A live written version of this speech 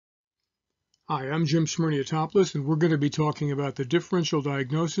Hi, I'm Jim Smirniotopoulos, and we're going to be talking about the differential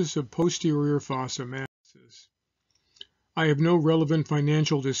diagnosis of posterior fossa masses. I have no relevant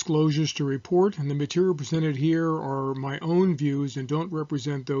financial disclosures to report, and the material presented here are my own views and don't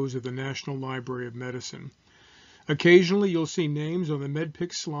represent those of the National Library of Medicine. Occasionally, you'll see names on the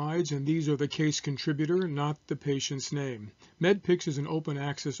MedPix slides, and these are the case contributor, not the patient's name. MedPix is an open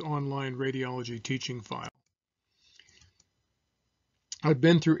access online radiology teaching file. I've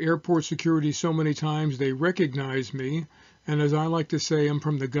been through airport security so many times they recognize me, and as I like to say, I'm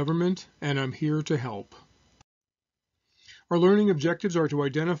from the government and I'm here to help. Our learning objectives are to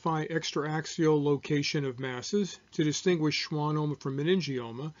identify extraaxial location of masses, to distinguish schwannoma from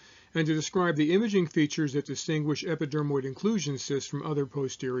meningioma, and to describe the imaging features that distinguish epidermoid inclusion cysts from other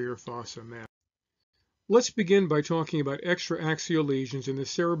posterior fossa masses. Let's begin by talking about extraaxial lesions in the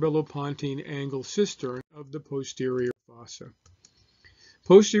cerebellopontine angle cistern of the posterior fossa.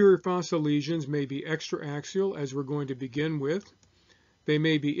 Posterior fossa lesions may be extraaxial, as we're going to begin with. They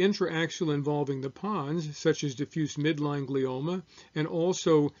may be intraaxial involving the pons, such as diffuse midline glioma, and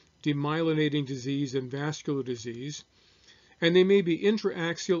also demyelinating disease and vascular disease. And they may be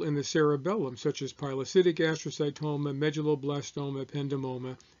intraaxial in the cerebellum, such as pilocytic astrocytoma, medulloblastoma,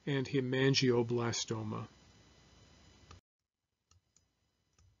 ependymoma, and hemangioblastoma.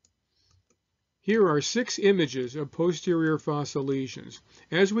 Here are 6 images of posterior fossa lesions.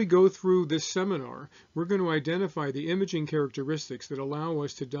 As we go through this seminar, we're going to identify the imaging characteristics that allow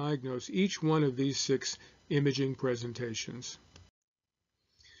us to diagnose each one of these 6 imaging presentations.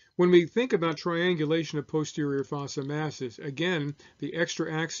 When we think about triangulation of posterior fossa masses, again, the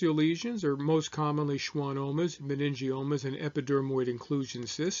extraaxial lesions are most commonly schwannomas, meningiomas, and epidermoid inclusion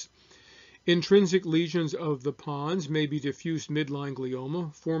cysts. Intrinsic lesions of the pons may be diffuse midline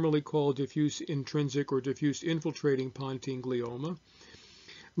glioma, formerly called diffuse intrinsic or diffuse infiltrating pontine glioma.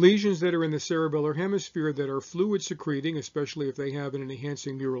 Lesions that are in the cerebellar hemisphere that are fluid secreting, especially if they have an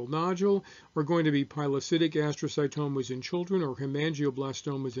enhancing mural nodule, are going to be pilocytic astrocytomas in children or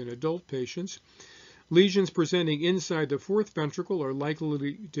hemangioblastomas in adult patients. Lesions presenting inside the fourth ventricle are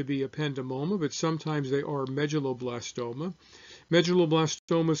likely to be ependymoma, but sometimes they are medulloblastoma.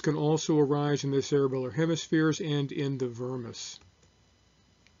 Medulloblastomas can also arise in the cerebellar hemispheres and in the vermis.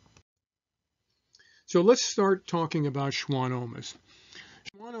 So let's start talking about schwannomas.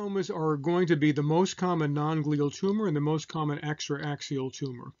 Schwannomas are going to be the most common non-glial tumor and the most common extraaxial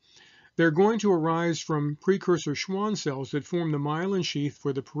tumor. They're going to arise from precursor Schwann cells that form the myelin sheath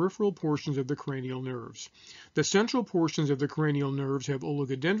for the peripheral portions of the cranial nerves. The central portions of the cranial nerves have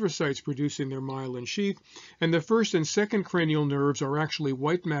oligodendrocytes producing their myelin sheath, and the first and second cranial nerves are actually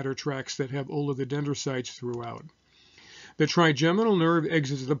white matter tracts that have oligodendrocytes throughout. The trigeminal nerve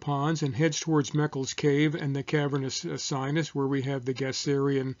exits the pons and heads towards Meckel's cave and the cavernous sinus, where we have the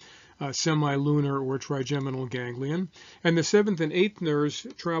Gasserian semilunar or trigeminal ganglion, and the 7th and 8th nerves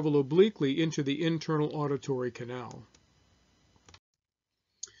travel obliquely into the internal auditory canal.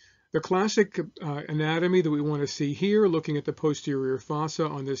 The classic anatomy that we want to see here, looking at the posterior fossa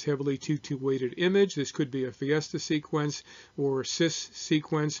on this heavily 2:2 weighted image, this could be a Fiesta sequence or Cis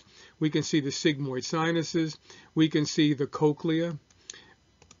sequence. We can see the sigmoid sinuses. We can see the cochlea,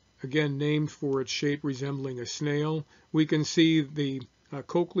 again named for its shape resembling a snail. We can see the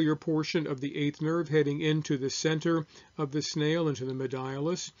cochlear portion of the 8th nerve heading into the center of the snail, into the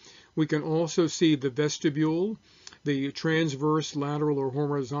medialis. We can also see the vestibule, the transverse, lateral, or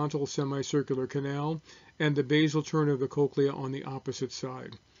horizontal semicircular canal, and the basal turn of the cochlea on the opposite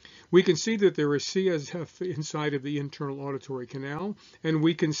side. We can see that there is CSF inside of the internal auditory canal, and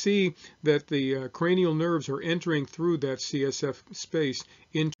we can see that the cranial nerves are entering through that CSF space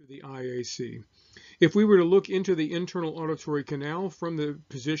into the IAC. If we were to look into the internal auditory canal from the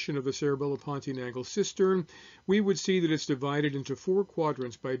position of the cerebellopontine angle cistern, we would see that it's divided into 4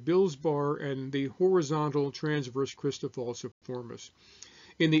 quadrants by Bill's bar and the horizontal transverse crista falciformis.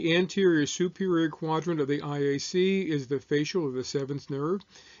 In the anterior superior quadrant of the IAC is the facial or the 7th nerve.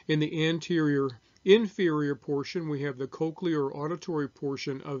 In the anterior inferior portion, we have the cochlear or auditory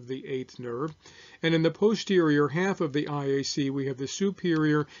portion of the 8th nerve. And in the posterior half of the IAC, we have the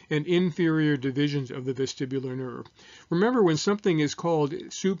superior and inferior divisions of the vestibular nerve. Remember, when something is called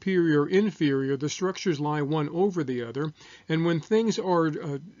superior-inferior, the structures lie one over the other. And when things are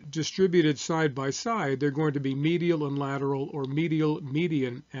distributed side by side, they're going to be medial and lateral, or medial,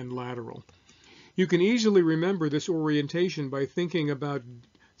 median, and lateral. You can easily remember this orientation by thinking about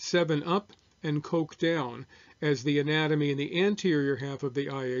 7 up and coke down as the anatomy in the anterior half of the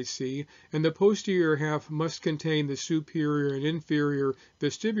IAC, and the posterior half must contain the superior and inferior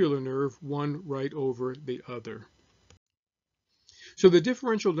vestibular nerve, one right over the other. So the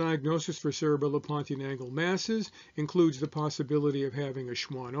differential diagnosis for cerebellopontine angle masses includes the possibility of having a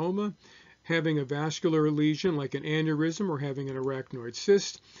schwannoma, having a vascular lesion like an aneurysm or having an arachnoid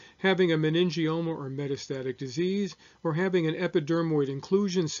cyst, having a meningioma or metastatic disease, or having an epidermoid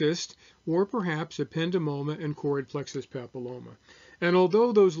inclusion cyst, or perhaps a pendymoma and choroid plexus papilloma. And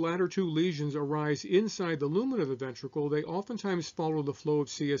although those latter two lesions arise inside the lumen of the ventricle, they oftentimes follow the flow of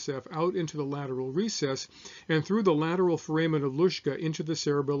CSF out into the lateral recess and through the lateral foramen of Luschka into the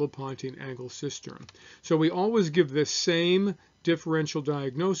cerebellopontine angle cistern. So we always give this same differential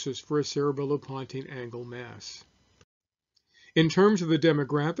diagnosis for a cerebellopontine angle mass. In terms of the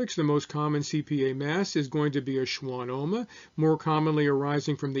demographics, the most common CPA mass is going to be a schwannoma, more commonly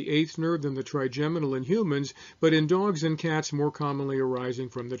arising from the eighth nerve than the trigeminal in humans, but in dogs and cats more commonly arising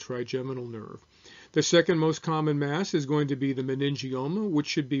from the trigeminal nerve. The second most common mass is going to be the meningioma, which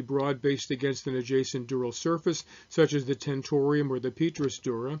should be broad-based against an adjacent dural surface, such as the tentorium or the petrous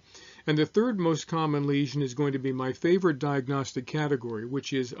dura. And the third most common lesion is going to be my favorite diagnostic category,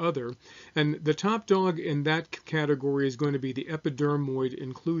 which is other. And the top dog in that category is going to be the epidermoid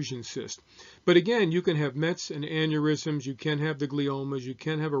inclusion cyst. But again, you can have mets and aneurysms, you can have the gliomas, you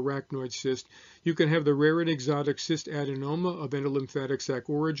can have arachnoid cyst, you can have the rare and exotic cyst adenoma of endolymphatic sac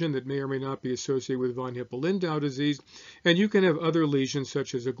origin that may or may not be associated with von Hippel-Lindau disease, and you can have other lesions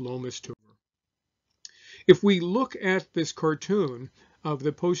such as a glomus tumor. If we look at this cartoon of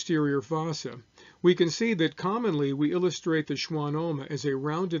the posterior fossa, we can see that commonly we illustrate the schwannoma as a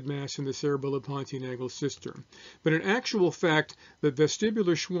rounded mass in the cerebellopontine angle cistern. But in actual fact, the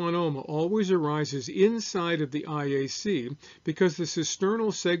vestibular schwannoma always arises inside of the IAC because the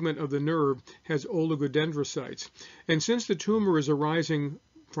cisternal segment of the nerve has oligodendrocytes. And since the tumor is arising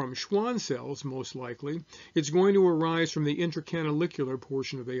from Schwann cells, most likely, it's going to arise from the intracanalicular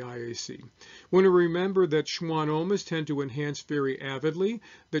portion of the IAC. We want to remember that schwannomas tend to enhance very avidly,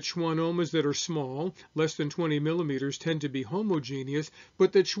 that schwannomas that are small, less than 20 millimeters, tend to be homogeneous,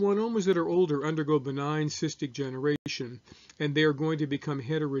 but that schwannomas that are older undergo benign cystic generation, and they are going to become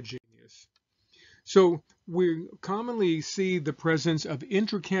heterogeneous. So we commonly see the presence of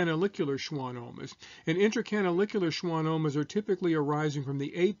intracanalicular schwannomas, and intracanalicular schwannomas are typically arising from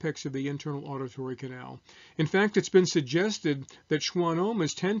the apex of the internal auditory canal. In fact, it's been suggested that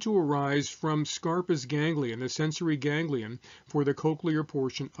schwannomas tend to arise from Scarpa's ganglion, the sensory ganglion, for the cochlear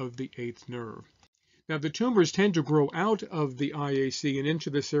portion of the eighth nerve. Now, the tumors tend to grow out of the IAC and into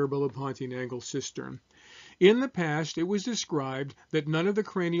the cerebellopontine angle cistern. In the past, it was described that none of the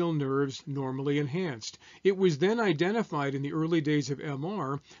cranial nerves normally enhanced. It was then identified in the early days of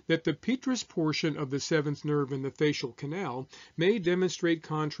MR that the petrous portion of the seventh nerve in the facial canal may demonstrate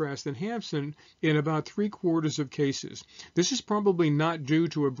contrast enhancement in about 3/4 of cases. This is probably not due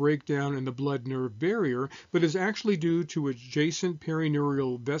to a breakdown in the blood-nerve barrier, but is actually due to adjacent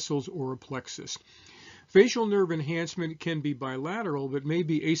perineural vessels or a plexus. Facial nerve enhancement can be bilateral, but may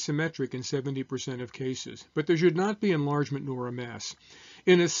be asymmetric in 70% of cases. But there should not be enlargement nor a mass.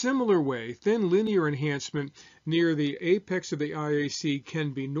 In a similar way, thin linear enhancement near the apex of the IAC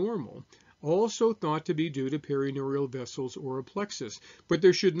can be normal, also thought to be due to perineural vessels or a plexus. But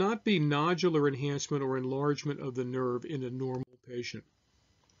there should not be nodular enhancement or enlargement of the nerve in a normal patient.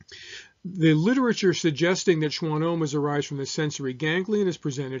 The literature suggesting that schwannomas arise from the sensory ganglion is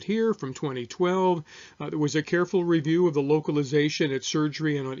presented here from 2012. There was a careful review of the localization at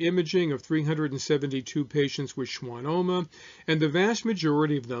surgery and on imaging of 372 patients with schwannoma, and the vast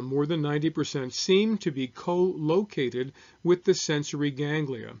majority of them, more than 90%, seem to be co-located with the sensory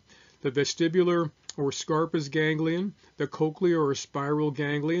ganglia. The vestibular or Scarpa's ganglion, the cochlear or spiral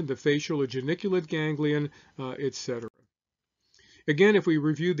ganglion, the facial or geniculate ganglion, etc. Again, if we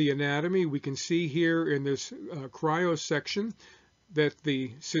review the anatomy, we can see here in this cryo section that the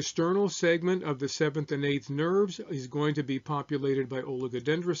cisternal segment of the 7th and 8th nerves is going to be populated by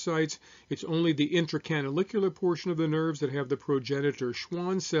oligodendrocytes. It's only the intracanalicular portion of the nerves that have the progenitor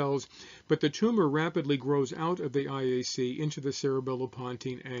Schwann cells, but the tumor rapidly grows out of the IAC into the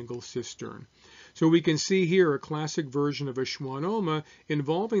cerebellopontine angle cistern. So we can see here a classic version of a schwannoma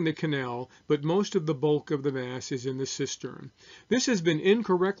involving the canal, but most of the bulk of the mass is in the cistern. This has been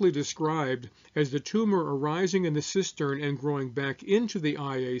incorrectly described as the tumor arising in the cistern and growing back into the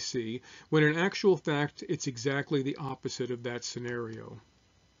IAC, when in actual fact it's exactly the opposite of that scenario.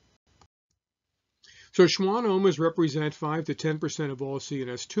 So schwannomas represent 5 to 10% of all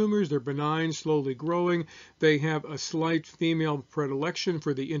CNS tumors. They're benign, slowly growing. They have a slight female predilection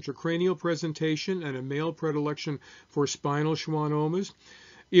for the intracranial presentation and a male predilection for spinal schwannomas.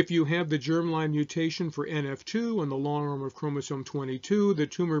 If you have the germline mutation for NF2 on the long arm of chromosome 22, the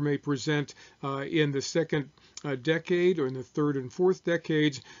tumor may present in the second decade or in the third and fourth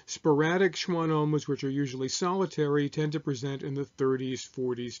decades. Sporadic schwannomas, which are usually solitary, tend to present in the 30s,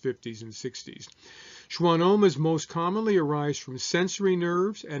 40s, 50s, and 60s. Schwannomas most commonly arise from sensory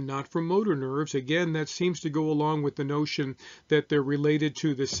nerves and not from motor nerves. Again, that seems to go along with the notion that they're related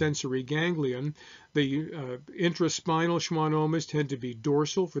to the sensory ganglion. The intraspinal schwannomas tend to be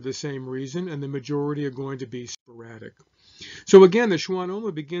dorsal for the same reason, and the majority are going to be sporadic. So again, the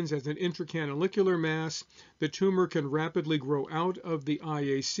schwannoma begins as an intracanalicular mass. The tumor can rapidly grow out of the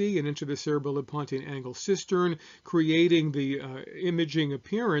IAC and into the cerebellopontine angle cistern, creating the imaging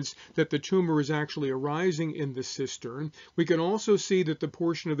appearance that the tumor is actually arising in the cistern. We can also see that the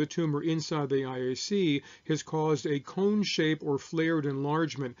portion of the tumor inside the IAC has caused a cone shape or flared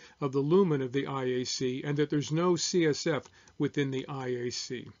enlargement of the lumen of the IAC, and that there's no CSF within the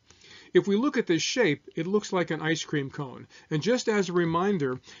IAC. If we look at this shape, it looks like an ice cream cone. And just as a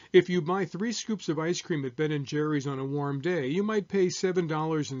reminder, if you buy 3 scoops of ice cream at Ben & Jerry's on a warm day, you might pay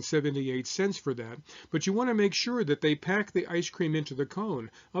 $7.78 for that. But you want to make sure that they pack the ice cream into the cone.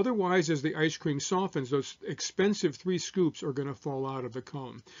 Otherwise, as the ice cream softens, those expensive 3 scoops are going to fall out of the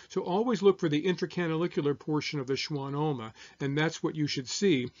cone. So always look for the intracanalicular portion of the schwannoma, and that's what you should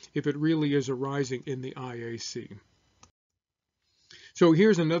see if it really is arising in the IAC. So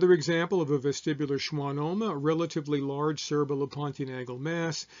here's another example of a vestibular schwannoma, a relatively large cerebellopontine angle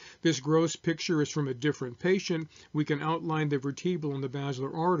mass. This gross picture is from a different patient. We can outline the vertebral and the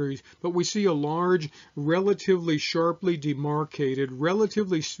basilar arteries, but we see a large, relatively sharply demarcated,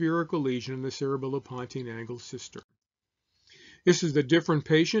 relatively spherical lesion in the cerebellopontine angle cistern. This is the different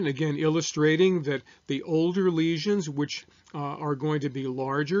patient, again illustrating that the older lesions, which are going to be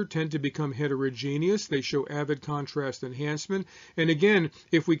larger, tend to become heterogeneous. They show avid contrast enhancement. And again,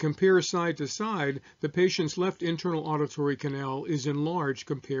 if we compare side to side, the patient's left internal auditory canal is enlarged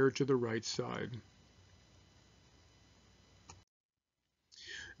compared to the right side.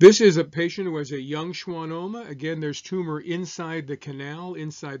 This is a patient who has a young schwannoma. Again, there's tumor inside the canal,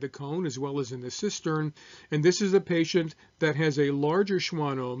 inside the cone, as well as in the cistern. And this is a patient that has a larger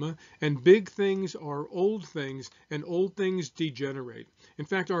schwannoma, and big things are old things, and old things degenerate. In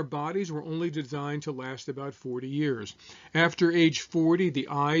fact, our bodies were only designed to last about 40 years. After age 40, the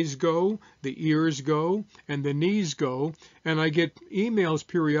eyes go, the ears go, and the knees go, and I get emails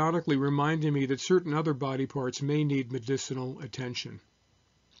periodically reminding me that certain other body parts may need medicinal attention.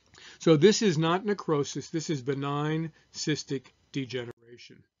 So this is not necrosis, this is benign cystic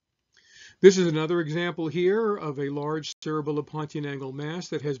degeneration. This is another example here of a large cerebellopontine angle mass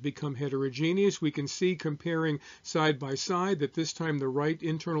that has become heterogeneous. We can see, comparing side by side, that this time the right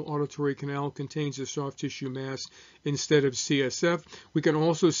internal auditory canal contains a soft tissue mass instead of CSF. We can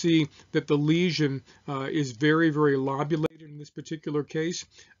also see that the lesion is very, very lobulated in this particular case.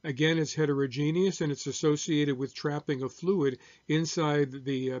 Again, it's heterogeneous, and it's associated with trapping of fluid inside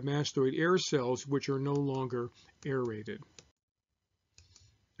the mastoid air cells, which are no longer aerated.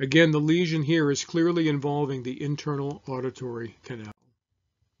 Again, the lesion here is clearly involving the internal auditory canal.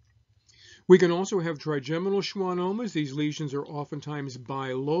 We can also have trigeminal schwannomas. These lesions are oftentimes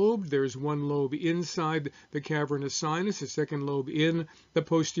bilobed. There's one lobe inside the cavernous sinus, a second lobe in the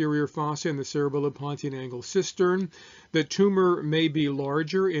posterior fossa in the cerebellopontine angle cistern. The tumor may be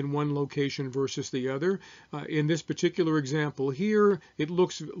larger in one location versus the other. In this particular example here, it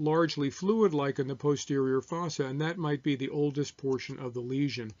looks largely fluid-like in the posterior fossa, and that might be the oldest portion of the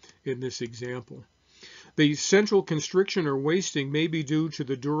lesion in this example. The central constriction or wasting may be due to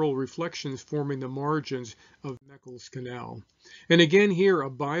the dural reflections forming the margins of Meckel's canal. And again here, a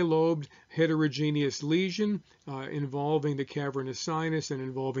bilobed heterogeneous lesion involving the cavernous sinus and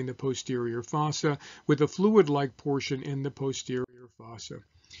involving the posterior fossa, with a fluid-like portion in the posterior fossa.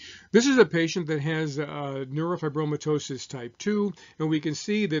 This is a patient that has neurofibromatosis type 2, and we can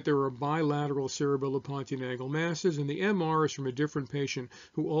see that there are bilateral cerebellopontine angle masses, and the MR is from a different patient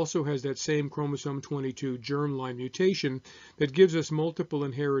who also has that same chromosome 22 germline mutation that gives us multiple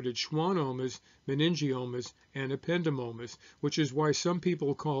inherited schwannomas, meningiomas, and ependymomas, which is why some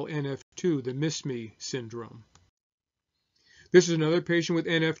people call NF2 the miss me syndrome. This is another patient with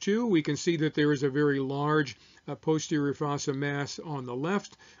NF2. We can see that there is a very large posterior fossa mass on the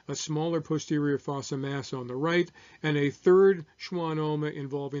left, a smaller posterior fossa mass on the right, and a third schwannoma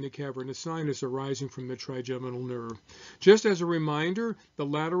involving the cavernous sinus arising from the trigeminal nerve. Just as a reminder, the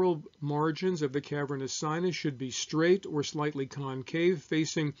lateral margins of the cavernous sinus should be straight or slightly concave,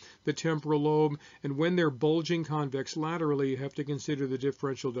 facing the temporal lobe, and when they're bulging convex laterally, you have to consider the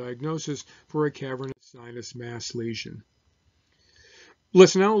differential diagnosis for a cavernous sinus mass lesion.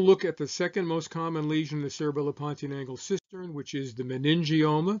 Let's now look at the second most common lesion in the cerebellopontine angle cistern, which is the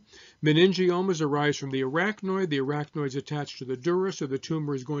meningioma. Meningiomas arise from the arachnoid. The arachnoid is attached to the dura, so the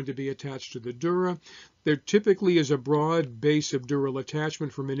tumor is going to be attached to the dura. There typically is a broad base of dural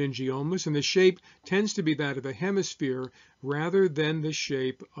attachment for meningiomas, and the shape tends to be that of a hemisphere rather than the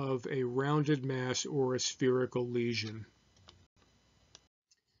shape of a rounded mass or a spherical lesion.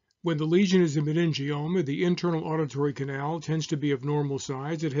 When the lesion is a meningioma, the internal auditory canal tends to be of normal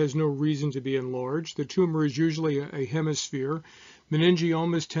size. It has no reason to be enlarged. The tumor is usually a hemisphere.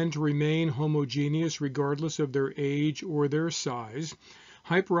 Meningiomas tend to remain homogeneous regardless of their age or their size.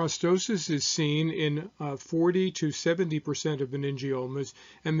 Hyperostosis is seen in 40 to 70% of meningiomas,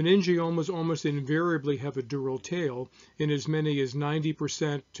 and meningiomas almost invariably have a dural tail in as many as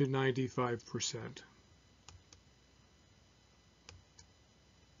 90% to 95%.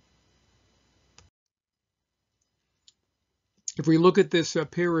 If we look at this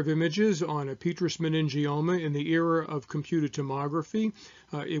pair of images on a petrous meningioma in the era of computed tomography,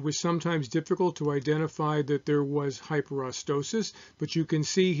 it was sometimes difficult to identify that there was hyperostosis, but you can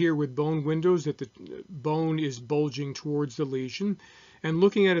see here with bone windows that the bone is bulging towards the lesion. And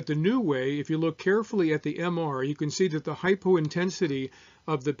looking at it the new way, if you look carefully at the MR, you can see that the hypointensity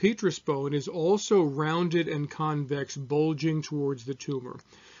of the petrous bone is also rounded and convex, bulging towards the tumor.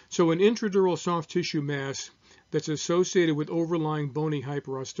 So an intradural soft tissue mass that's associated with overlying bony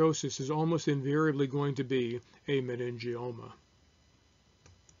hyperostosis is almost invariably going to be a meningioma.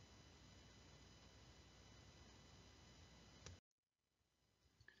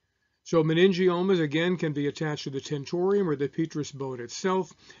 So meningiomas, again, can be attached to the tentorium or the petrous bone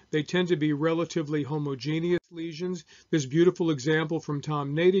itself. They tend to be relatively homogeneous lesions. This beautiful example from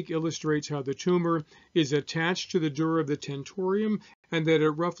Tom Natick illustrates how the tumor is attached to the dura of the tentorium and that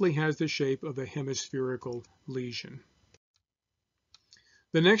it roughly has the shape of a hemispherical lesion.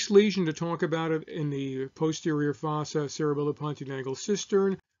 The next lesion to talk about in the posterior fossa cerebellopontine angle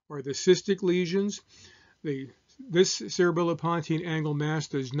cistern are the cystic lesions. This cerebellopontine angle mass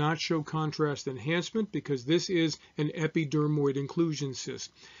does not show contrast enhancement because this is an epidermoid inclusion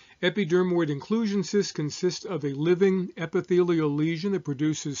cyst. Epidermoid inclusion cysts consist of a living epithelial lesion that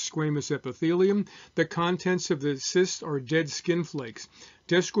produces squamous epithelium. The contents of the cyst are dead skin flakes,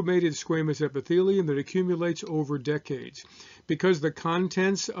 desquamated squamous epithelium that accumulates over decades. Because the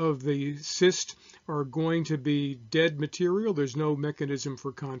contents of the cyst are going to be dead material, there's no mechanism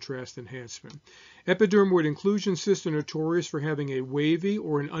for contrast enhancement. Epidermoid inclusion cysts are notorious for having a wavy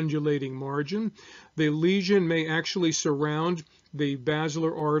or an undulating margin. The lesion may actually surround the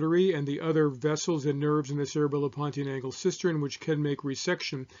basilar artery and the other vessels and nerves in the cerebellopontine angle cistern, which can make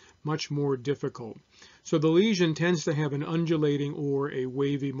resection much more difficult. So the lesion tends to have an undulating or a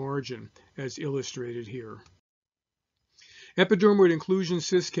wavy margin, as illustrated here. Epidermoid inclusion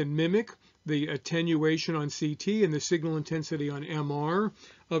cysts can mimic the attenuation on CT and the signal intensity on MR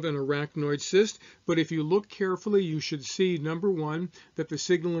of an arachnoid cyst, but if you look carefully, you should see, number one, that the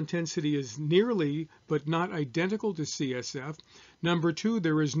signal intensity is nearly but not identical to CSF. Number two,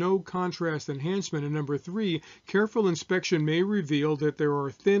 there is no contrast enhancement. And number three, careful inspection may reveal that there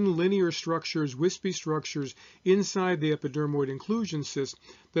are thin linear structures, wispy structures inside the epidermoid inclusion cyst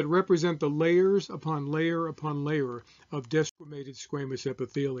that represent the layers upon layer upon layer of desquamated squamous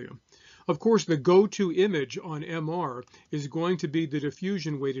epithelium. Of course, the go-to image on MR is going to be the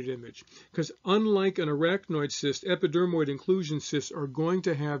diffusion weighted image, because unlike an arachnoid cyst, epidermoid inclusion cysts are going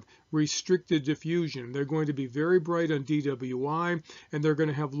to have restricted diffusion. They're going to be very bright on DWI, and they're going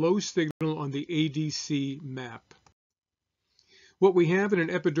to have low signal on the ADC map. What we have in an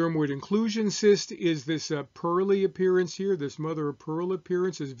epidermoid inclusion cyst is this pearly appearance here. This mother of pearl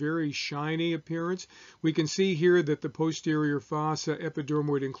appearance is very shiny appearance. We can see here that the posterior fossa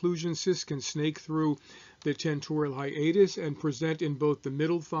epidermoid inclusion cyst can snake through the tentorial hiatus and present in both the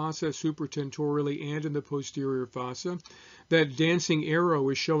middle fossa supratentorially and in the posterior fossa. That dancing arrow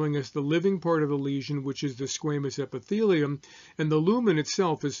is showing us the living part of the lesion, which is the squamous epithelium, and the lumen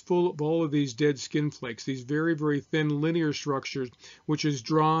itself is full of all of these dead skin flakes, these very, very thin linear structures, which is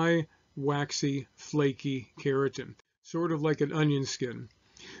dry, waxy, flaky keratin, sort of like an onion skin.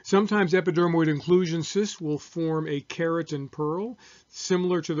 Sometimes epidermoid inclusion cysts will form a keratin pearl,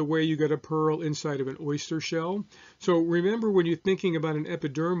 similar to the way you get a pearl inside of an oyster shell. So remember when you're thinking about an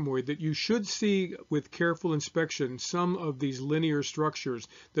epidermoid that you should see with careful inspection some of these linear structures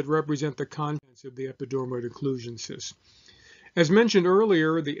that represent the contents of the epidermoid inclusion cyst. As mentioned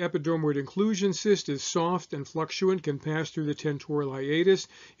earlier, the epidermoid inclusion cyst is soft and fluctuant, can pass through the tentorial hiatus.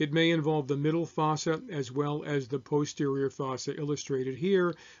 It may involve the middle fossa as well as the posterior fossa, illustrated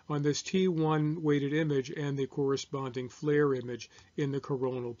here on this T1 weighted image and the corresponding FLAIR image in the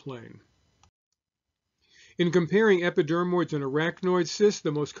coronal plane. In comparing epidermoids and arachnoid cysts,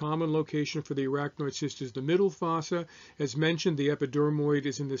 the most common location for the arachnoid cyst is the middle fossa. As mentioned, the epidermoid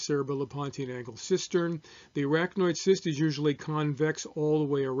is in the cerebellopontine angle cistern. The arachnoid cyst is usually convex all the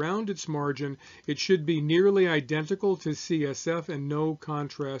way around its margin. It should be nearly identical to CSF and no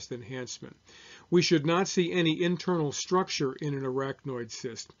contrast enhancement. We should not see any internal structure in an arachnoid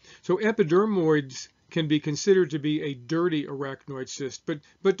cyst. So epidermoids can be considered to be a dirty arachnoid cyst,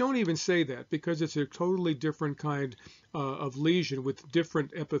 but don't even say that, because it's a totally different kind of lesion with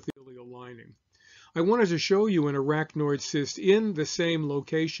different epithelial lining. I wanted to show you an arachnoid cyst in the same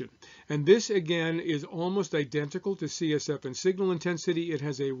location, and this again is almost identical to CSF in signal intensity. It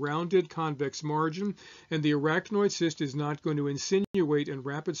has a rounded convex margin, and the arachnoid cyst is not going to insinuate and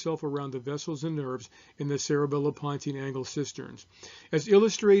wrap itself around the vessels and nerves in the cerebellopontine angle cisterns. As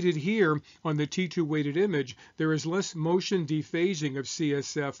illustrated here on the T2 weighted image, there is less motion dephasing of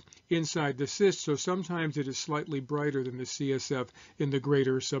CSF inside the cyst, so sometimes it is slightly brighter than the CSF in the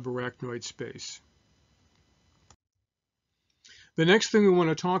greater subarachnoid space. The next thing we want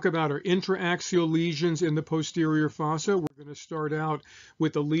to talk about are intraaxial lesions in the posterior fossa. We're going to start out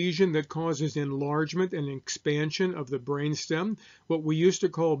with a lesion that causes enlargement and expansion of the brainstem, what we used to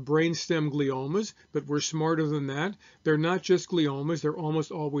call brainstem gliomas, but we're smarter than that. They're not just gliomas, they're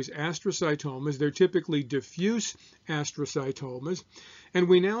almost always astrocytomas. They're typically diffuse astrocytomas. And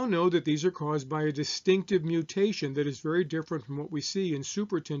we now know that these are caused by a distinctive mutation that is very different from what we see in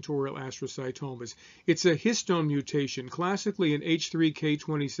supratentorial astrocytomas. It's a histone mutation, classically an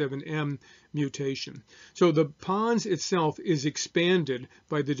H3K27M mutation. So the pons itself is expanded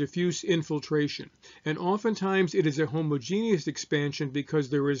by the diffuse infiltration. And oftentimes it is a homogeneous expansion because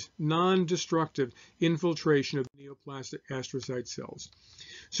there is non-destructive infiltration of neoplastic astrocyte cells.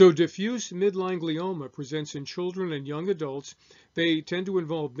 So diffuse midline glioma presents in children and young adults. They tend to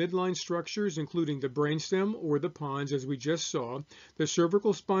involve midline structures, including the brainstem or the pons, as we just saw, the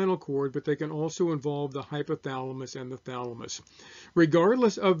cervical spinal cord, but they can also involve the hypothalamus and the thalamus.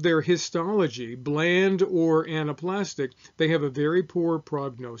 Regardless of their histology, bland or anaplastic, they have a very poor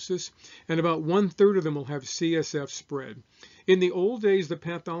prognosis, and about 1/3 of them will have CSF spread. In the old days, the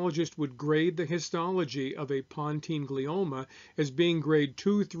pathologist would grade the histology of a pontine glioma as being grade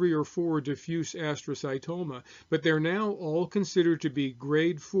 2, 3, or 4 diffuse astrocytoma, but they're now all considered to be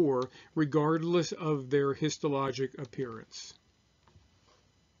grade 4 regardless of their histologic appearance.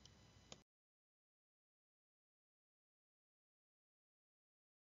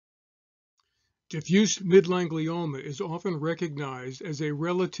 Diffuse midline glioma is often recognized as a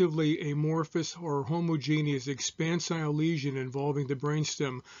relatively amorphous or homogeneous expansile lesion involving the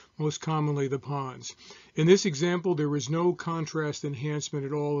brainstem, most commonly the pons. In this example, there is no contrast enhancement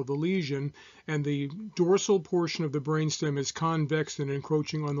at all of the lesion, and the dorsal portion of the brainstem is convex and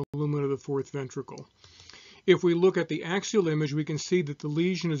encroaching on the lumen of the fourth ventricle. If we look at the axial image, we can see that the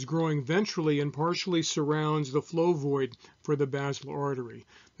lesion is growing ventrally and partially surrounds the flow void for the basilar artery.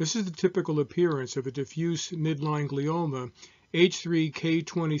 This is the typical appearance of a diffuse midline glioma,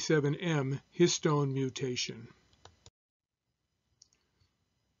 H3K27M histone mutation.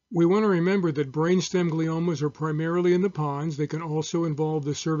 We want to remember that brainstem gliomas are primarily in the pons. They can also involve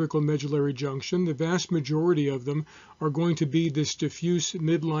the cervical medullary junction. The vast majority of them are going to be this diffuse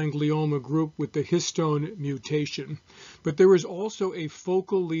midline glioma group with the histone mutation. But there is also a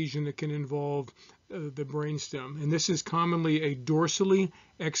focal lesion that can involve the brainstem, and this is commonly a dorsally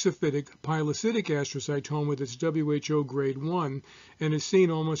exophytic pilocytic astrocytoma that's WHO grade 1 and is seen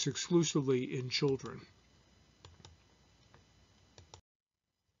almost exclusively in children.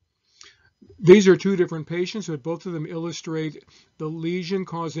 These are two different patients, but both of them illustrate the lesion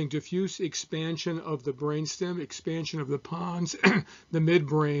causing diffuse expansion of the brainstem, expansion of the pons, the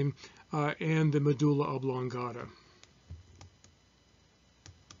midbrain, and the medulla oblongata.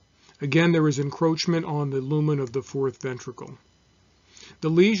 Again, there is encroachment on the lumen of the fourth ventricle. The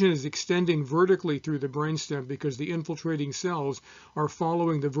lesion is extending vertically through the brainstem because the infiltrating cells are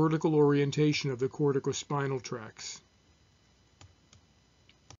following the vertical orientation of the corticospinal tracts.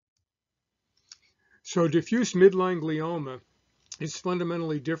 So diffuse midline glioma is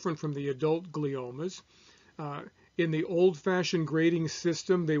fundamentally different from the adult gliomas. In the old-fashioned grading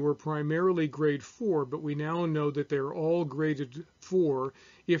system, they were primarily grade 4, but we now know that they're all graded 4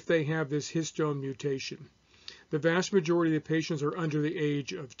 if they have this histone mutation. The vast majority of the patients are under the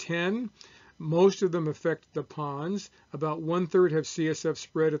age of 10, Most of them affect the pons. About 1/3 have CSF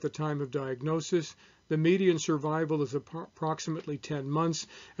spread at the time of diagnosis. The median survival is approximately 10 months,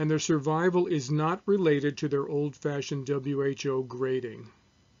 and their survival is not related to their old-fashioned WHO grading.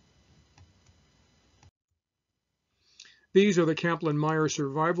 These are the Kaplan-Meier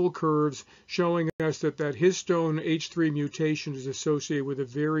survival curves showing us that histone H3 mutation is associated with a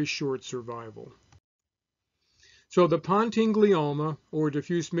very short survival. So the pontine glioma, or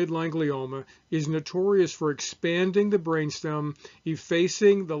diffuse midline glioma, is notorious for expanding the brainstem,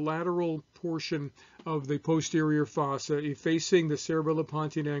 effacing the lateral portion of the posterior fossa, effacing the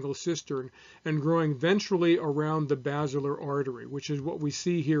cerebellopontine angle cistern, and growing ventrally around the basilar artery, which is what we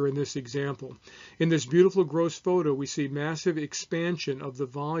see here in this example. In this beautiful gross photo, we see massive expansion of the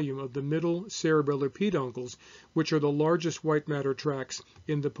volume of the middle cerebellar peduncles, which are the largest white matter tracts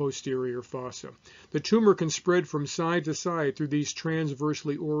in the posterior fossa. The tumor can spread from side to side through these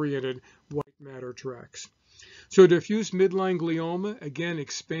transversely oriented white matter tracts. So diffuse midline glioma, again,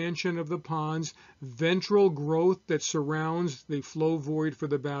 expansion of the pons, ventral growth that surrounds the flow void for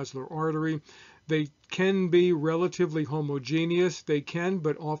the basilar artery. They can be relatively homogeneous. They can,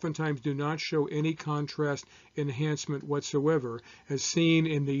 but oftentimes do not show any contrast enhancement whatsoever, as seen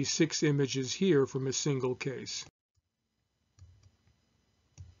in these 6 images here from a single case.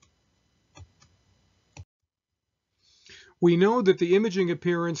 We know that the imaging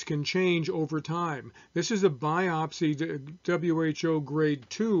appearance can change over time. This is a biopsy WHO grade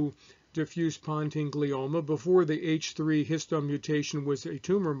 2 diffuse pontine glioma before the H3 histone mutation was a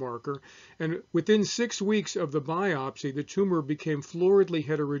tumor marker, and within 6 weeks of the biopsy, the tumor became floridly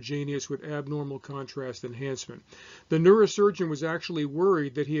heterogeneous with abnormal contrast enhancement. The neurosurgeon was actually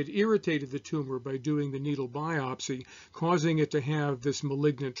worried that he had irritated the tumor by doing the needle biopsy, causing it to have this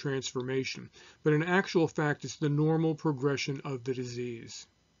malignant transformation. But in actual fact, it's the normal progression of the disease.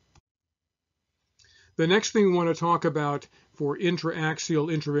 The next thing we want to talk about for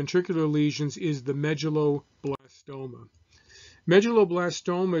intraaxial intraventricular lesions is the medulloblastoma.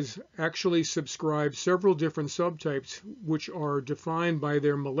 Medulloblastomas actually subscribe several different subtypes which are defined by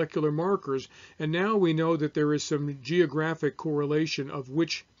their molecular markers, and now we know that there is some geographic correlation of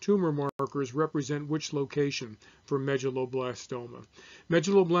which tumor markers represent which location for medulloblastoma.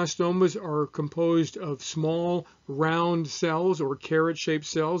 Medulloblastomas are composed of small round cells or carrot-shaped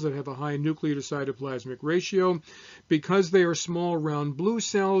cells that have a high nuclear to cytoplasmic ratio. Because they are small round blue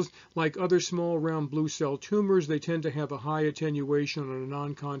cells, like other small round blue cell tumors, they tend to have a high attenuation on a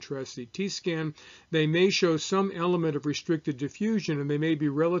non-contrast CT scan. They may show some element of restricted diffusion, and they may be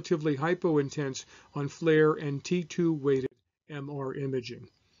relatively hypointense on FLAIR and T2 weighted MR imaging.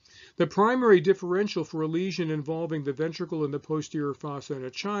 The primary differential for a lesion involving the ventricle and the posterior fossa in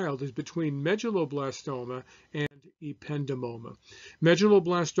a child is between medulloblastoma and ependymoma.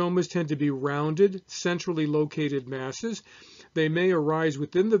 Medulloblastomas tend to be rounded, centrally located masses. They may arise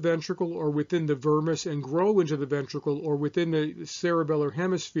within the ventricle or within the vermis and grow into the ventricle or within the cerebellar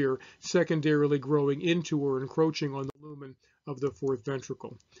hemisphere, secondarily growing into or encroaching on the lumen of the fourth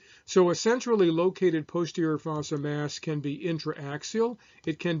ventricle. So a centrally located posterior fossa mass can be intraaxial,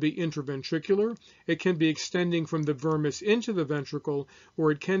 it can be intraventricular, it can be extending from the vermis into the ventricle,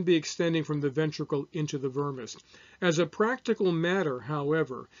 or it can be extending from the ventricle into the vermis. As a practical matter,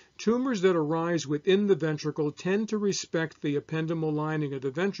 however, tumors that arise within the ventricle tend to respect the ependymal lining of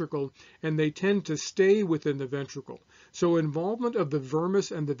the ventricle, and they tend to stay within the ventricle. So involvement of the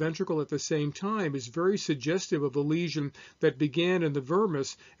vermis and the ventricle at the same time is very suggestive of a lesion that began in the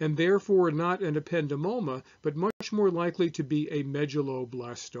vermis and therefore not an ependymoma, but much more likely to be a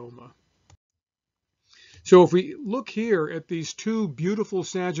medulloblastoma. So if we look here at these 2 beautiful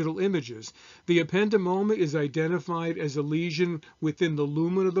sagittal images, the ependymoma is identified as a lesion within the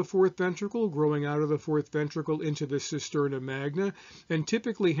lumen of the fourth ventricle, growing out of the fourth ventricle into the cisterna magna, and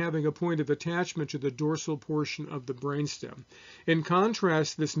typically having a point of attachment to the dorsal portion of the brainstem. In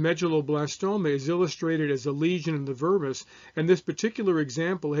contrast, this medulloblastoma is illustrated as a lesion in the vermis, and this particular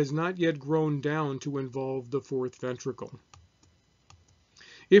example has not yet grown down to involve the fourth ventricle.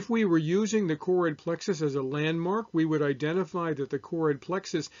 If we were using the choroid plexus as a landmark, we would identify that the choroid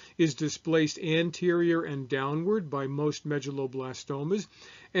plexus is displaced anterior and downward by most medulloblastomas,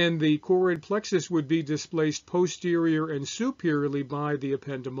 and the choroid plexus would be displaced posterior and superiorly by the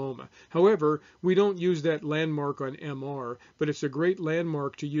ependymoma. However, we don't use that landmark on MR, but it's a great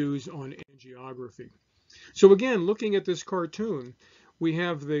landmark to use on angiography. So again, looking at this cartoon, we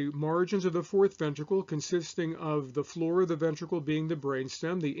have the margins of the fourth ventricle consisting of the floor of the ventricle being the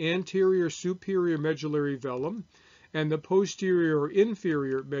brainstem, the anterior superior medullary velum, and the posterior or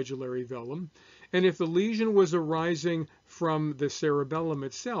inferior medullary velum. And if the lesion was arising from the cerebellum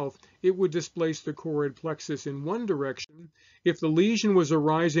itself, it would displace the choroid plexus in one direction. If the lesion was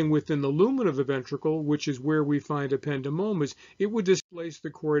arising within the lumen of the ventricle, which is where we find ependymomas, it would displace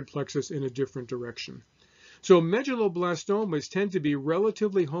the choroid plexus in a different direction. So medulloblastomas tend to be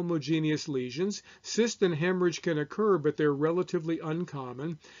relatively homogeneous lesions. Cyst and hemorrhage can occur, but they're relatively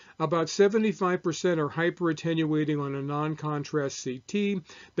uncommon. About 75% are hyperattenuating on a non-contrast CT.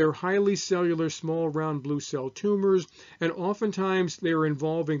 They're highly cellular, small, round blue cell tumors, and oftentimes they're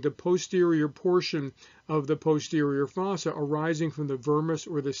involving the posterior portion of the posterior fossa arising from the vermis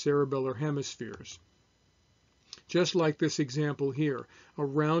or the cerebellar hemispheres. Just like this example here, a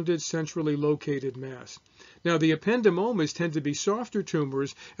rounded, centrally located mass. Now, the ependymomas tend to be softer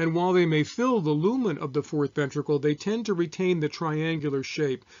tumors, and while they may fill the lumen of the fourth ventricle, they tend to retain the triangular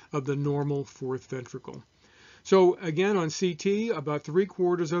shape of the normal fourth ventricle. So again, on CT, about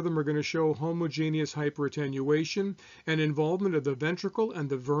 3/4 of them are going to show homogeneous hyperattenuation, and involvement of the ventricle and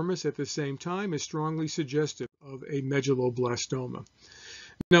the vermis at the same time is strongly suggestive of a medulloblastoma.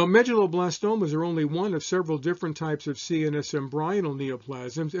 Now, medulloblastomas are only one of several different types of CNS embryonal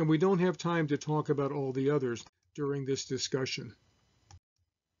neoplasms, and we don't have time to talk about all the others during this discussion.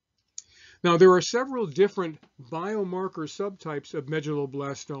 Now, there are several different biomarker subtypes of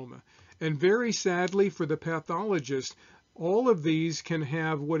medulloblastoma, and very sadly for the pathologist, all of these can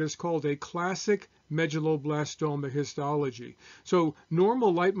have what is called a classic medulloblastoma histology. So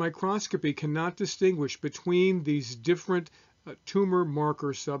normal light microscopy cannot distinguish between these different tumor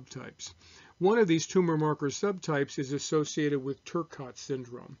marker subtypes. One of these tumor marker subtypes is associated with Turcotte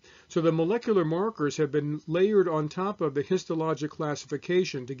syndrome. So the molecular markers have been layered on top of the histologic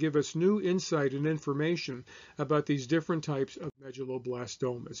classification to give us new insight and information about these different types of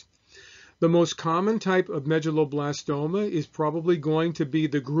medulloblastomas. The most common type of medulloblastoma is probably going to be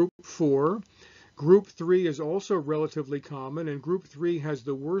the group 4. Group 3 is also relatively common, and group 3 has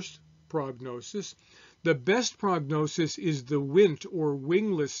the worst prognosis. The best prognosis is the Wnt or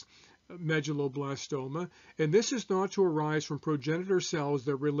wingless medulloblastoma, and this is thought to arise from progenitor cells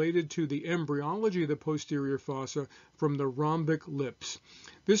that are related to the embryology of the posterior fossa from the rhombic lips.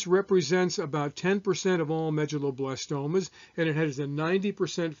 This represents about 10% of all medulloblastomas, and it has a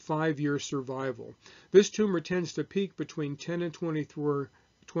 90% 5-year survival. This tumor tends to peak between 10 and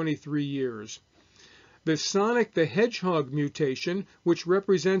 23 years. The Sonic the Hedgehog mutation, which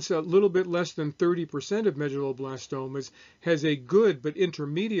represents a little bit less than 30% of medulloblastomas, has a good but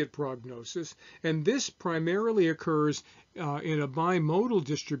intermediate prognosis, and this primarily occurs in a bimodal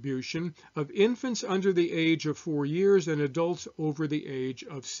distribution of infants under the age of 4 years and adults over the age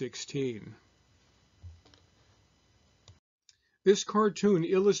of 16. This cartoon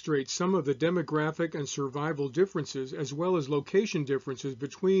illustrates some of the demographic and survival differences as well as location differences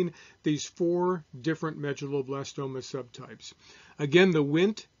between these 4 different medulloblastoma subtypes. Again, the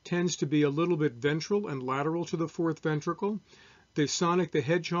Wnt tends to be a little bit ventral and lateral to the fourth ventricle. The Sonic the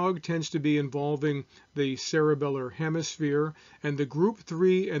Hedgehog tends to be involving the cerebellar hemisphere, and the group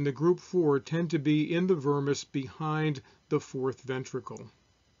 3 and the group 4 tend to be in the vermis behind the fourth ventricle.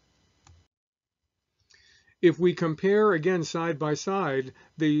 If we compare, again, side by side,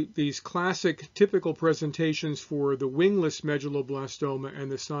 these classic typical presentations for the wingless medulloblastoma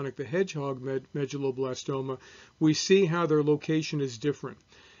and the Sonic the Hedgehog medulloblastoma, we see how their location is different.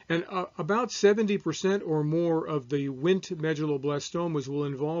 And about 70% or more of the Wnt medulloblastomas will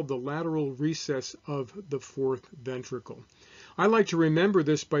involve the lateral recess of the fourth ventricle. I like to remember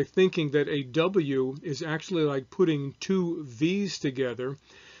this by thinking that a W is actually like putting 2 V's together,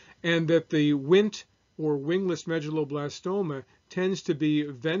 and that the Wnt or wingless medulloblastoma tends to be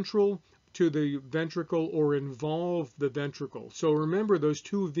ventral to the ventricle or involve the ventricle. So remember those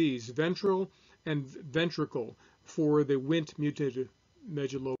 2 V's, ventral and ventricle, for the Wnt mutated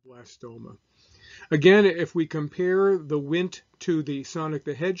medulloblastoma. Again, if we compare the Wnt to the Sonic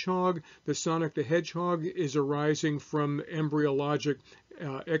the Hedgehog is arising from embryologic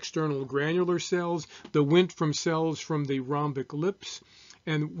external granular cells, the Wnt from cells from the rhombic lips,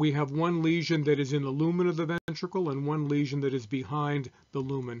 and we have one lesion that is in the lumen of the ventricle and one lesion that is behind the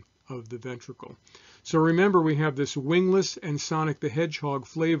lumen of the ventricle. So remember, we have this wingless and Sonic the Hedgehog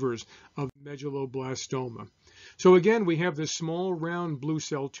flavors of medulloblastoma. So again, we have this small round blue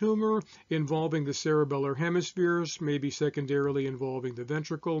cell tumor involving the cerebellar hemispheres, maybe secondarily involving the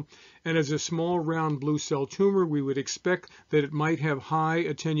ventricle. And as a small round blue cell tumor, we would expect that it might have high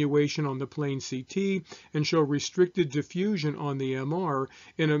attenuation on the plain CT and show restricted diffusion on the MR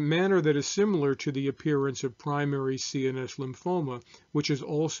in a manner that is similar to the appearance of primary CNS lymphoma, which is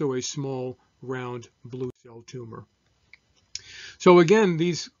also a small round blue cell tumor. So again,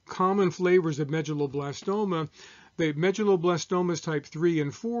 these common flavors of medulloblastoma, the medulloblastomas type 3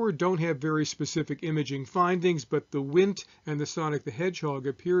 and 4 don't have very specific imaging findings, but the Wnt and the Sonic the Hedgehog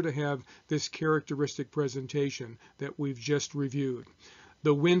appear to have this characteristic presentation that we've just reviewed.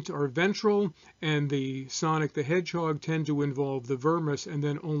 The Wnt are ventral, and the Sonic the Hedgehog tend to involve the vermis and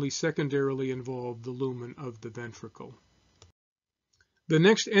then only secondarily involve the lumen of the ventricle. The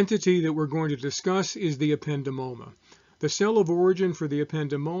next entity that we're going to discuss is the ependymoma. The cell of origin for the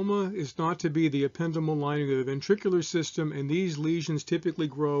ependymoma is thought to be the ependymal lining of the ventricular system, and these lesions typically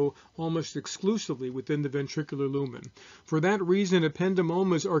grow almost exclusively within the ventricular lumen. For that reason,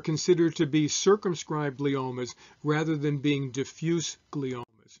 ependymomas are considered to be circumscribed gliomas rather than being diffuse gliomas.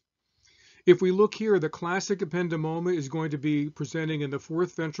 If we look here, the classic ependymoma is going to be presenting in the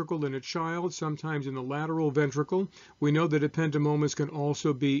fourth ventricle in a child, sometimes in the lateral ventricle. We know that ependymomas can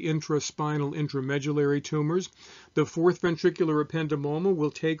also be intraspinal intramedullary tumors. The fourth ventricular ependymoma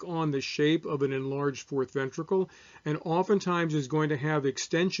will take on the shape of an enlarged fourth ventricle, and oftentimes is going to have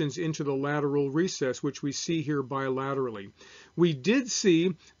extensions into the lateral recess, which we see here bilaterally. We did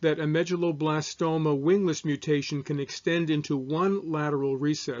see that a medulloblastoma wingless mutation can extend into one lateral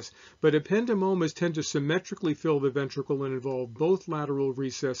recess, but ependymomas tend to symmetrically fill the ventricle and involve both lateral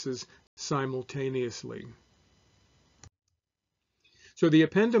recesses simultaneously. So the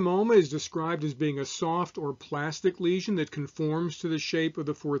ependymoma is described as being a soft or plastic lesion that conforms to the shape of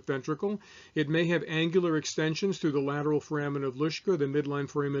the fourth ventricle. It may have angular extensions through the lateral foramen of Luschka, the midline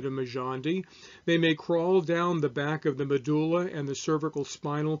foramen of Majandi. They may crawl down the back of the medulla and the cervical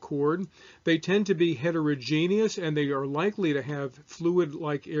spinal cord. They tend to be heterogeneous, and they are likely to have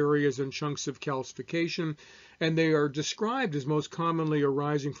fluid-like areas and chunks of calcification, and they are described as most commonly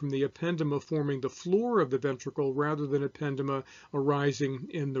arising from the ependyma forming the floor of the ventricle rather than ependyma arising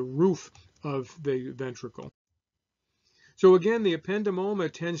in the roof of the ventricle. So again, the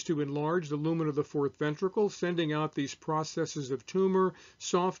ependymoma tends to enlarge the lumen of the fourth ventricle, sending out these processes of tumor,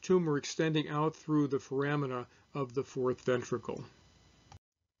 soft tumor extending out through the foramina of the fourth ventricle.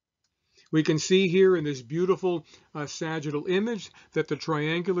 We can see here in this beautiful sagittal image that the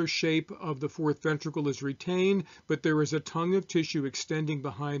triangular shape of the fourth ventricle is retained, but there is a tongue of tissue extending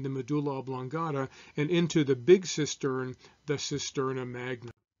behind the medulla oblongata and into the big cistern, the cisterna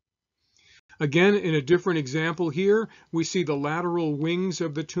magna. Again, in a different example here, we see the lateral wings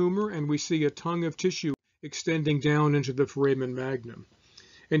of the tumor, and we see a tongue of tissue extending down into the foramen magnum.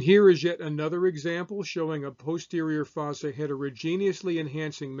 And here is yet another example showing a posterior fossa heterogeneously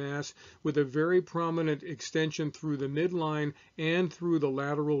enhancing mass with a very prominent extension through the midline and through the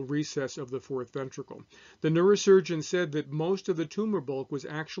lateral recess of the fourth ventricle. The neurosurgeon said that most of the tumor bulk was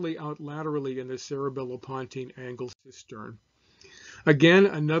actually out laterally in the cerebellopontine angle cistern. Again,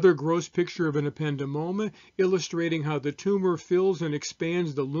 another gross picture of an ependymoma illustrating how the tumor fills and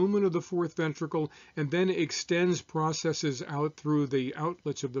expands the lumen of the fourth ventricle and then extends processes out through the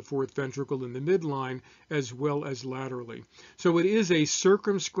outlets of the fourth ventricle in the midline as well as laterally. So it is a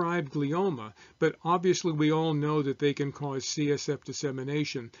circumscribed glioma, but obviously we all know that they can cause CSF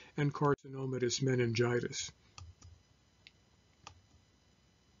dissemination and carcinomatous meningitis.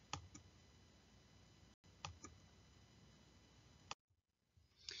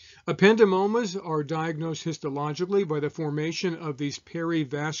 Ependymomas are diagnosed histologically by the formation of these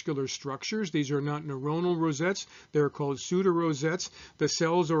perivascular structures. These are not neuronal rosettes. They're called pseudorosettes. The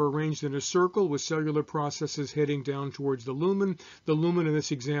cells are arranged in a circle with cellular processes heading down towards the lumen. The lumen in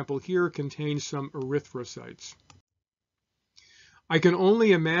this example here contains some erythrocytes. I can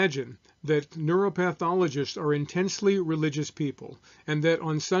only imagine that neuropathologists are intensely religious people, and that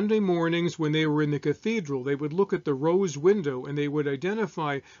on Sunday mornings when they were in the cathedral, they would look at the rose window and they would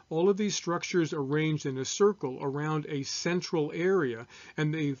identify all of these structures arranged in a circle around a central area,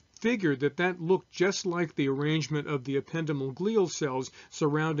 and they figured that that looked just like the arrangement of the ependymal glial cells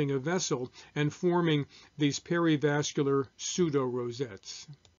surrounding a vessel and forming these perivascular pseudorosettes.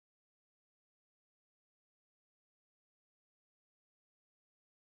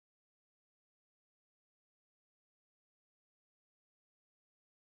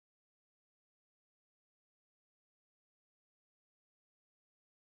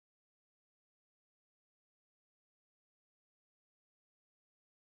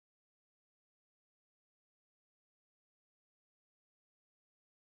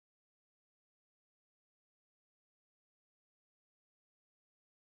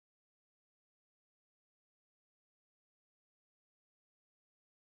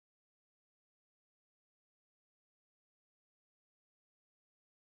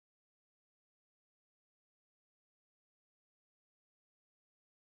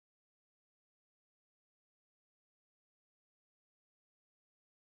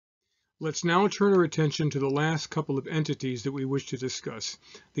 Let's now turn our attention to the last couple of entities that we wish to discuss,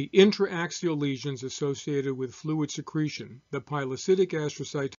 the intraaxial lesions associated with fluid secretion, the pilocytic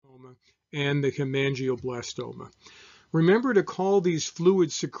astrocytoma, and the hemangioblastoma. Remember to call these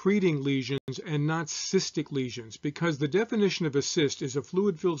fluid-secreting lesions and not cystic lesions, because the definition of a cyst is a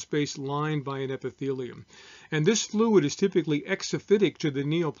fluid-filled space lined by an epithelium. And this fluid is typically exophytic to the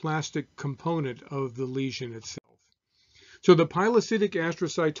neoplastic component of the lesion itself. So the pilocytic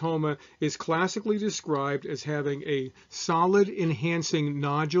astrocytoma is classically described as having a solid enhancing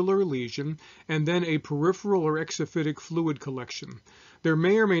nodular lesion and then a peripheral or exophytic fluid collection. There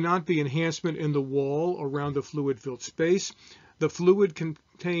may or may not be enhancement in the wall around the fluid-filled space. The fluid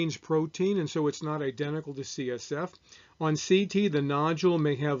contains protein, and so it's not identical to CSF. On CT, the nodule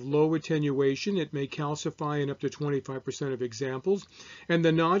may have low attenuation. It may calcify in up to 25% of examples. And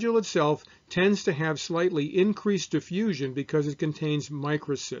the nodule itself tends to have slightly increased diffusion because it contains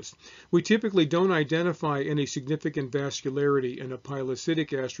microcysts. We typically don't identify any significant vascularity in a pilocytic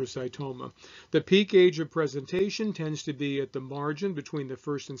astrocytoma. The peak age of presentation tends to be at the margin between the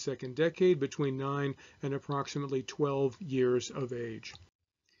first and second decade, between 9 and approximately 12 years of age.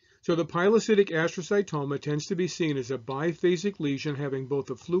 So the pilocytic astrocytoma tends to be seen as a biphasic lesion having both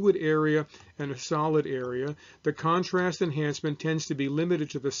a fluid area and a solid area. The contrast enhancement tends to be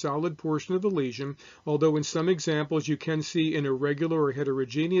limited to the solid portion of the lesion, although in some examples you can see an irregular or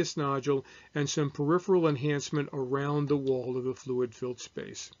heterogeneous nodule and some peripheral enhancement around the wall of the fluid-filled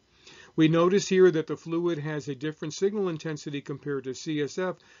space. We notice here that the fluid has a different signal intensity compared to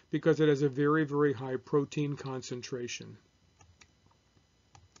CSF because it has a very, very high protein concentration.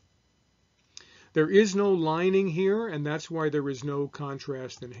 There is no lining here, and that's why there is no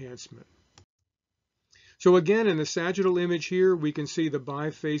contrast enhancement. So again, in the sagittal image here, we can see the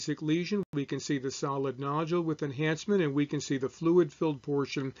biphasic lesion, we can see the solid nodule with enhancement, and we can see the fluid-filled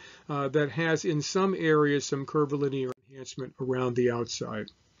portion that has in some areas some curvilinear enhancement around the outside.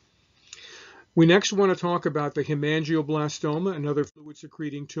 We next want to talk about the hemangioblastoma, another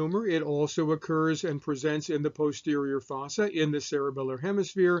fluid-secreting tumor. It also occurs and presents in the posterior fossa in the cerebellar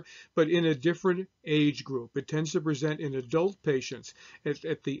hemisphere, but in a different age group. It tends to present in adult patients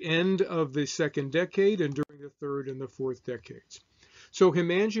at the end of the second decade and during the third and the fourth decades. So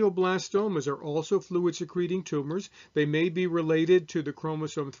hemangioblastomas are also fluid-secreting tumors. They may be related to the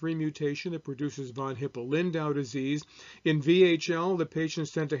chromosome 3 mutation that produces von Hippel-Lindau disease. In VHL, the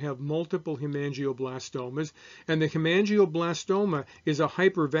patients tend to have multiple hemangioblastomas, and the hemangioblastoma is a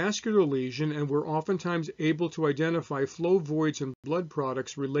hypervascular lesion, and we're oftentimes able to identify flow voids and blood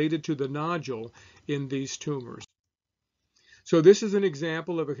products related to the nodule in these tumors. So this is an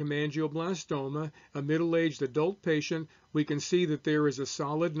example of a hemangioblastoma, a middle-aged adult patient. We can see that there is a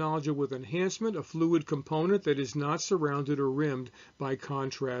solid nodule with enhancement, a fluid component that is not surrounded or rimmed by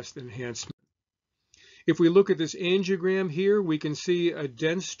contrast enhancement. If we look at this angiogram here, we can see a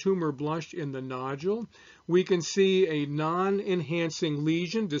dense tumor blush in the nodule. We can see a non-enhancing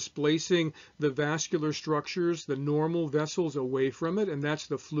lesion displacing the vascular structures, the normal vessels away from it, and that's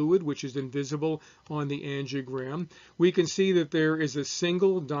the fluid which is invisible on the angiogram. We can see that there is a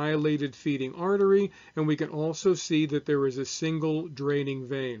single dilated feeding artery, and we can also see that there is a single draining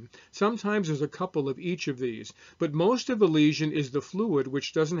vein. Sometimes there's a couple of each of these, but most of the lesion is the fluid,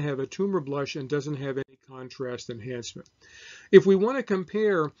 which doesn't have a tumor blush and doesn't have any contrast enhancement. If we want to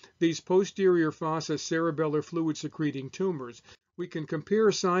compare these posterior fossa cerebellar fluid-secreting tumors, we can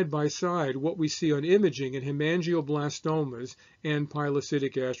compare side by side what we see on imaging in hemangioblastomas and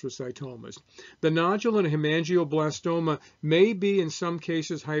pilocytic astrocytomas. The nodule in a hemangioblastoma may be in some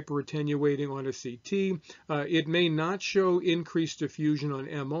cases hyperattenuating on a CT. It may not show increased diffusion on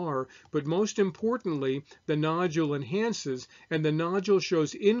MR, but most importantly, the nodule enhances and the nodule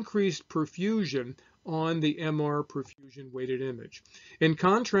shows increased perfusion on the MR perfusion weighted image. In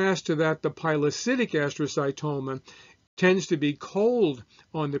contrast to that, the pilocytic astrocytoma tends to be cold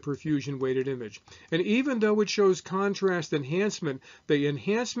on the perfusion weighted image. And even though it shows contrast enhancement, the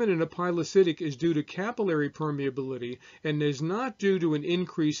enhancement in a pilocytic is due to capillary permeability and is not due to an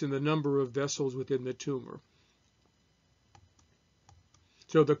increase in the number of vessels within the tumor.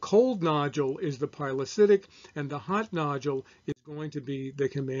 So the cold nodule is the pilocytic, and the hot nodule is going to be the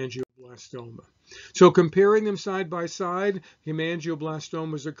hemangioblastoma. So comparing them side by side,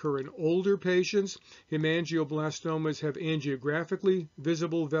 hemangioblastomas occur in older patients. Hemangioblastomas have angiographically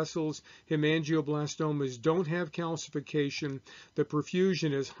visible vessels. Hemangioblastomas don't have calcification. The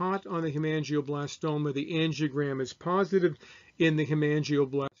perfusion is hot on the hemangioblastoma. The angiogram is positive in the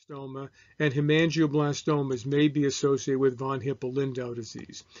hemangioblastoma. medulloblastoma and hemangioblastomas may be associated with von Hippel-Lindau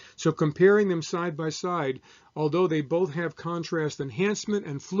disease. So comparing them side by side, although they both have contrast enhancement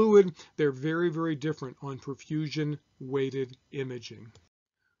and fluid, they're very, very different on perfusion-weighted imaging.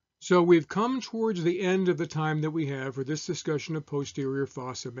 So we've come towards the end of the time that we have for this discussion of posterior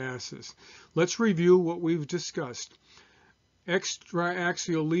fossa masses. Let's review what we've discussed.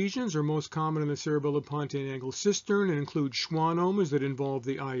 Extraaxial lesions are most common in the cerebellopontine angle cistern and include schwannomas that involve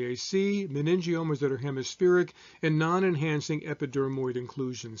the IAC, meningiomas that are hemispheric, and non-enhancing epidermoid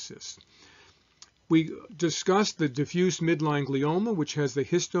inclusion cysts. We discussed the diffuse midline glioma, which has the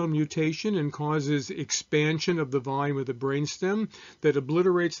histone mutation and causes expansion of the volume of the brainstem that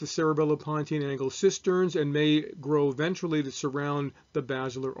obliterates the cerebellopontine angle cisterns and may grow ventrally to surround the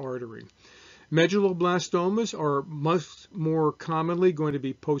basilar artery. Medulloblastomas are much more commonly going to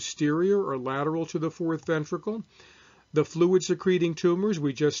be posterior or lateral to the fourth ventricle. The fluid-secreting tumors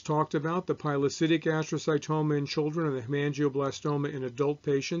we just talked about, the pilocytic astrocytoma in children and the hemangioblastoma in adult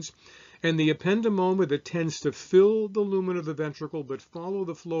patients, and the ependymoma that tends to fill the lumen of the ventricle but follow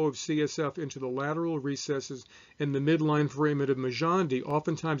the flow of CSF into the lateral recesses in the midline foramen of Magendie,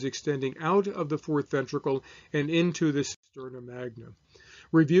 oftentimes extending out of the fourth ventricle and into the cisterna magna.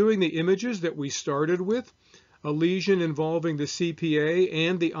 Reviewing the images that we started with, a lesion involving the CPA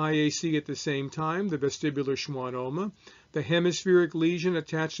and the IAC at the same time, the vestibular schwannoma, the hemispheric lesion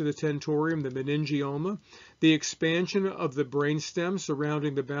attached to the tentorium, the meningioma, the expansion of the brainstem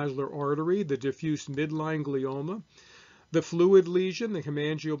surrounding the basilar artery, the diffuse midline glioma, the fluid lesion, the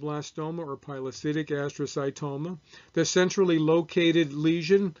hemangioblastoma or pilocytic astrocytoma, the centrally located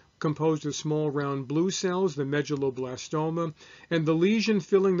lesion composed of small round blue cells, the medulloblastoma, and the lesion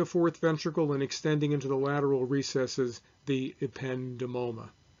filling the fourth ventricle and extending into the lateral recesses, the ependymoma.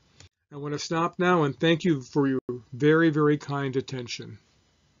 I want to stop now and thank you for your very, very kind attention.